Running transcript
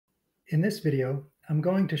In this video, I'm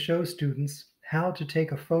going to show students how to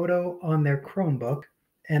take a photo on their Chromebook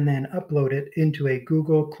and then upload it into a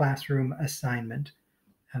Google Classroom assignment.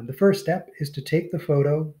 The first step is to take the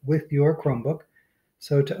photo with your Chromebook.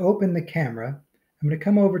 So to open the camera, I'm going to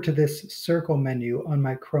come over to this circle menu on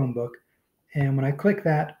my Chromebook. And when I click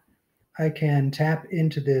that, I can tap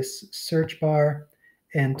into this search bar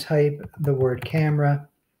and type the word camera.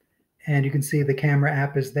 And you can see the camera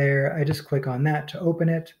app is there. I just click on that to open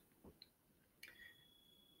it.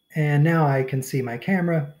 And now I can see my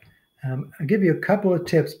camera. I'll give you a couple of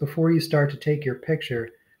tips before you start to take your picture.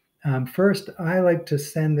 First, I like to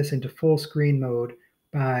send this into full screen mode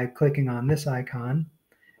by clicking on this icon.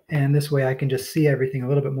 And this way I can just see everything a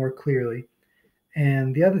little bit more clearly.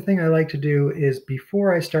 And the other thing I like to do is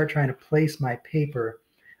before I start trying to place my paper,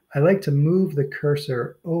 I like to move the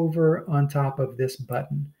cursor over on top of this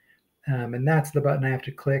button. And that's the button I have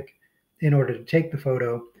to click in order to take the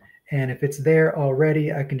photo. And if it's there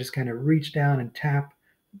already, I can just kind of reach down and tap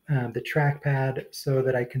the trackpad so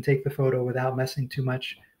that I can take the photo without messing too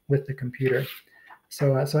much with the computer.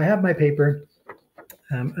 So I have my paper.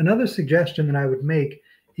 Another suggestion that I would make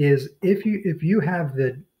is if you have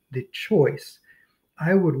the choice,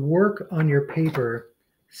 I would work on your paper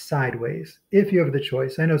sideways if you have the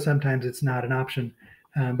choice. I know sometimes it's not an option,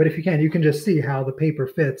 but if you can just see how the paper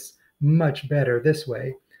fits much better this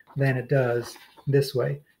way than it does this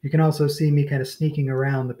way. You can also see me kind of sneaking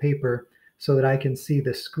around the paper so that I can see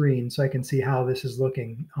the screen, so I can see how this is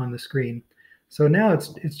looking on the screen. So now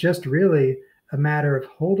it's just really a matter of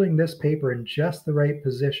holding this paper in just the right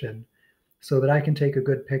position so that I can take a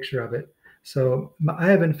good picture of it. So I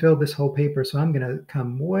haven't filled this whole paper, so I'm going to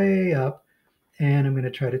come way up and I'm going to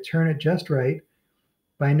try to turn it just right.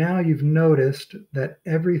 By now you've noticed that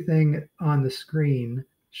everything on the screen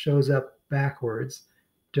shows up backwards.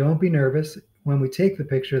 Don't be nervous. When we take the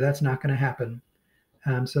picture, that's not going to happen.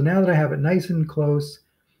 So now that I have it nice and close,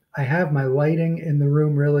 I have my lighting in the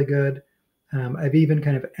room really good. I've even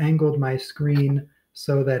kind of angled my screen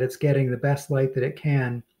so that it's getting the best light that it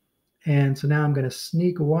can. And so now I'm going to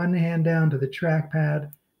sneak one hand down to the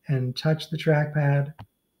trackpad and touch the trackpad.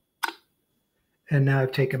 And now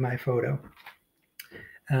I've taken my photo.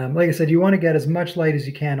 Like I said, you want to get as much light as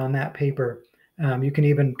you can on that paper. You can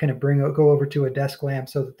even kind of go over to a desk lamp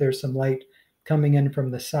so that there's some light coming in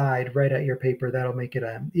from the side right at your paper. That'll make it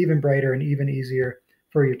even brighter and even easier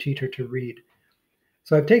for your teacher to read.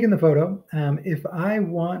 So I've taken the photo. If I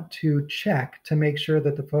want to check to make sure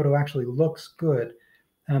that the photo actually looks good,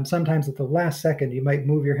 sometimes at the last second you might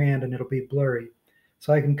move your hand and it'll be blurry.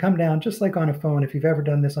 So I can come down just like on a phone. If you've ever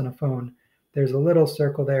done this on a phone, there's a little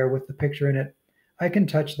circle there with the picture in it. I can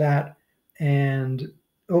touch that and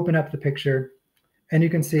open up the picture. And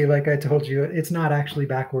you can see, like I told you, it's not actually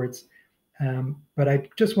backwards. But I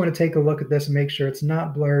just want to take a look at this and make sure it's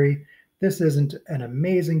not blurry. This isn't an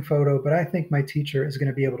amazing photo, but I think my teacher is going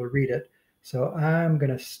to be able to read it. So I'm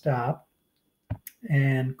going to stop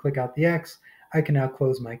and click out the X. I can now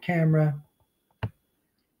close my camera.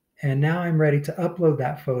 And now I'm ready to upload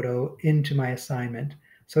that photo into my assignment.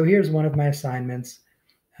 So here's one of my assignments.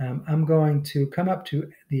 I'm going to come up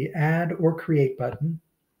to the Add or Create button.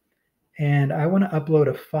 And I want to upload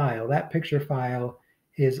a file. That picture file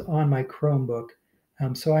is on my Chromebook.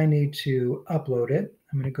 So I need to upload it.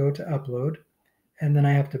 I'm going to go to Upload, and then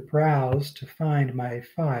I have to browse to find my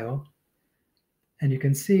file. And you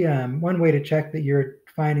can see one way to check that you're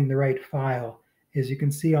finding the right file is you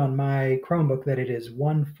can see on my Chromebook that it is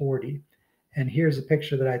 140. And here's a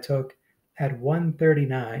picture that I took at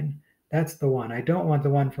 139. That's the one. I don't want the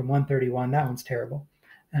one from 131. That one's terrible.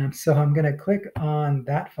 So I'm going to click on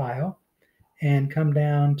that file and come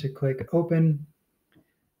down to click Open.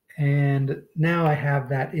 And now I have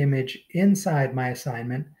that image inside my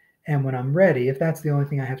assignment. And when I'm ready, if that's the only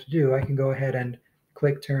thing I have to do, I can go ahead and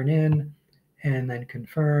click Turn In and then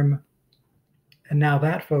Confirm. And now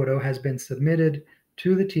that photo has been submitted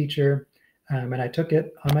to the teacher, and I took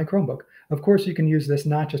it on my Chromebook. Of course, you can use this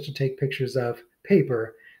not just to take pictures of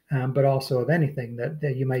paper, but also of anything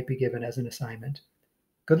that you might be given as an assignment.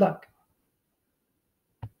 Good luck.